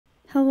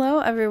Hello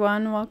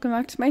everyone, welcome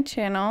back to my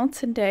channel.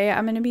 Today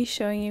I'm going to be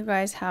showing you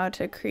guys how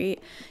to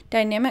create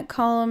dynamic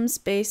columns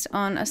based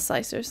on a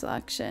slicer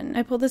selection.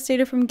 I pulled this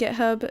data from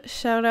GitHub,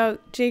 shout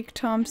out Jake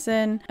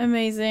Thompson,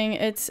 amazing.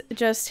 It's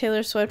just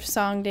Taylor Swift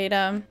song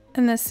data,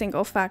 and this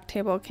single fact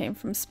table came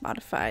from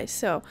Spotify.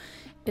 So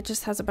it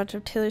just has a bunch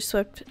of Taylor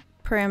Swift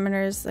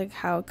parameters like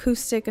how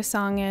acoustic a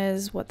song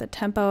is, what the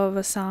tempo of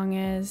a song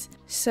is.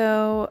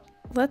 So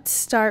let's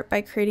start by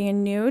creating a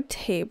new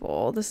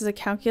table. This is a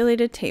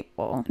calculated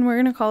table, and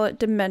we're going to call it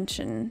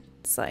dimension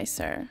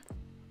slicer.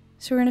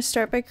 So we're going to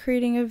start by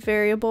creating a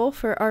variable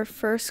for our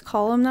first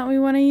column that we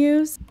want to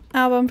use,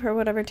 album for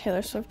whatever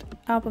Taylor Swift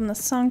album the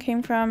song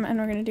came from, and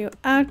we're going to do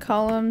add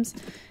columns,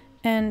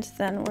 and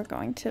then we're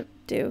going to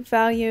do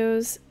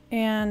values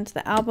and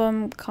the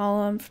album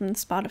column from the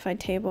Spotify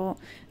table.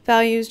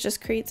 Values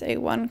just creates a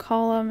one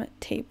column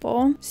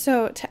table.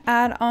 So to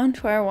add on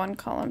to our one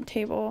column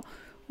table,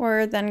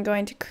 we're then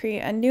going to create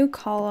a new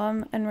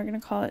column and we're going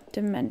to call it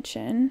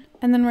dimension.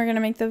 And then we're going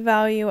to make the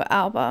value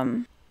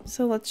album.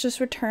 So let's just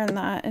return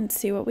that and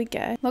see what we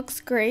get. Looks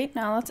great.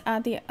 Now let's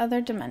add the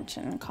other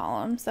dimension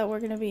columns that we're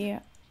going to be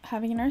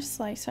having in our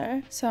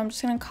slicer. So I'm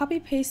just going to copy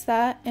paste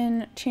that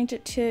and change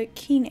it to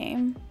key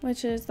name,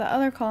 which is the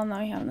other column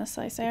that we have in the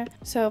slicer.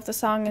 So if the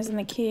song is in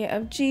the key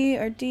of G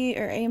or D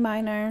or A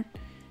minor,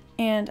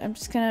 and I'm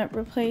just going to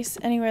replace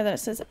anywhere that it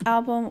says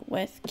album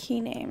with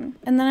key name.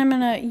 And then I'm going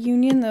to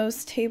union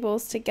those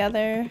tables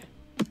together.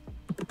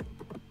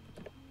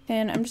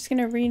 And I'm just going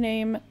to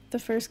rename the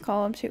first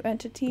column to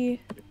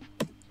entity.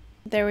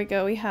 There we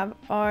go. We have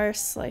our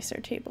slicer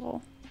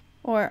table,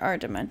 or our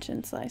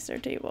dimension slicer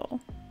table,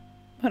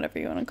 whatever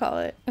you want to call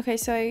it. Okay,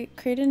 so I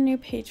created a new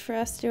page for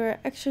us to do our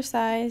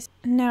exercise.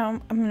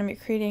 Now I'm going to be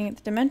creating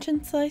the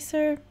dimension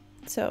slicer.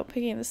 So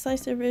picking the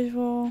slicer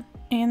visual,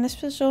 and this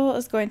visual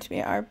is going to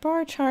be our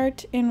bar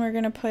chart, and we're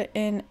going to put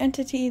in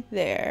entity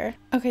there.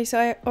 Okay, so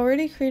I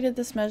already created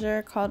this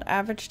measure called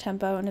average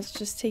tempo, and it's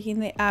just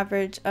taking the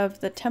average of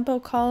the tempo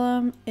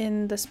column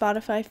in the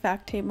Spotify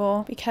fact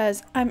table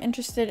because I'm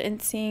interested in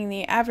seeing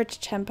the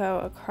average tempo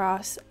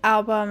across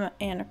album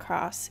and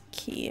across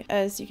key.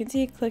 As you can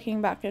see,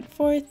 clicking back and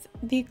forth,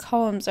 the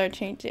columns are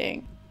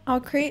changing. I'll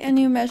create a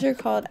new measure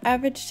called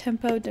average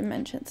tempo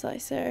dimension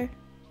slicer.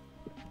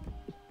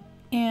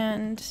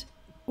 And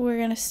we're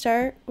going to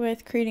start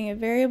with creating a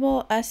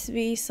variable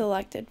SV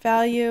selected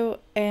value,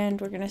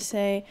 and we're going to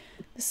say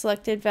the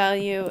selected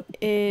value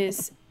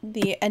is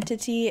the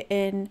entity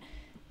in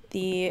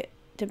the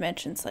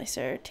dimension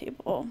slicer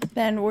table.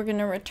 Then we're going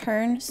to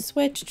return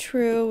switch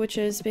true, which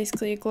is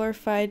basically a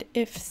glorified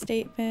if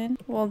statement.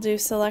 We'll do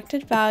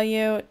selected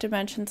value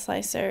dimension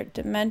slicer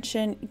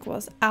dimension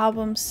equals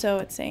album, so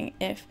it's saying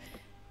if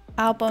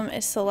album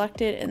is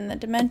selected in the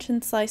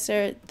dimension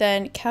slicer,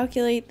 then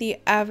calculate the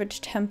average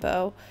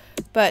tempo.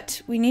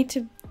 But we need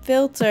to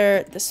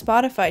filter the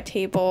Spotify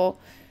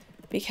table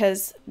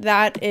because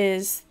that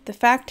is the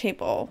fact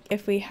table.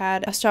 If we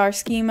had a star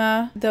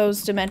schema,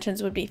 those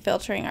dimensions would be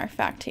filtering our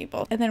fact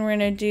table. And then we're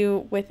going to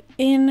do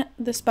within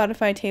the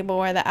Spotify table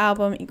where the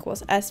album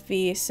equals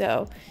SV.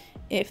 So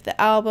if the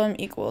album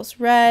equals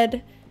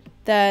red,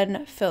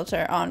 then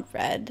filter on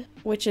red,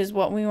 which is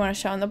what we want to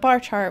show in the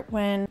bar chart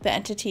when the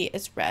entity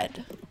is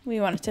red. We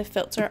want it to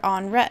filter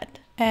on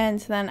red. And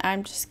then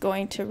I'm just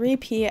going to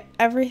repeat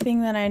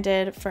everything that I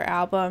did for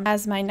album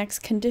as my next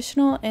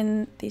conditional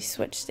in the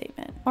switch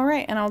statement. All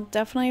right, and I'll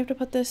definitely have to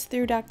put this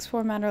through DAX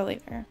formatter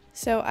later.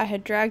 So I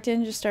had dragged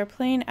in just our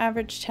plain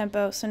average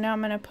tempo. So now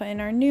I'm going to put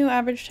in our new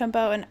average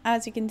tempo, and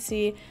as you can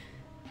see,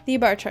 the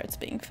bar chart's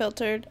being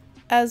filtered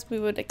as we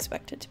would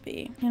expect it to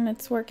be, and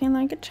it's working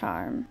like a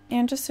charm.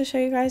 And just to show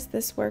you guys,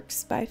 this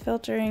works by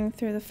filtering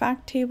through the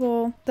fact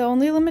table. The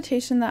only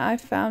limitation that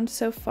I've found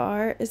so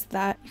far is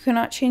that you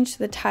cannot change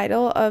the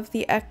title of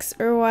the X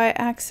or Y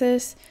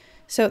axis,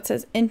 so it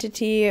says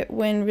entity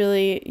when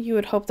really you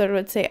would hope that it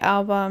would say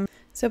album.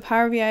 So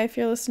Power BI, if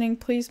you're listening,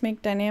 please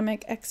make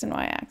dynamic X and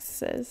Y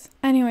axes.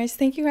 Anyways,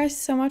 thank you guys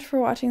so much for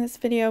watching this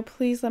video.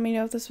 Please let me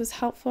know if this was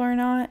helpful or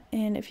not,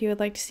 and if you would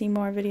like to see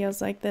more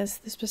videos like this.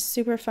 This was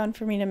super fun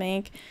for me to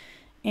make,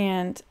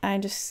 and I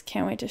just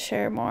can't wait to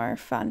share more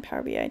fun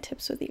Power BI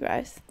tips with you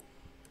guys.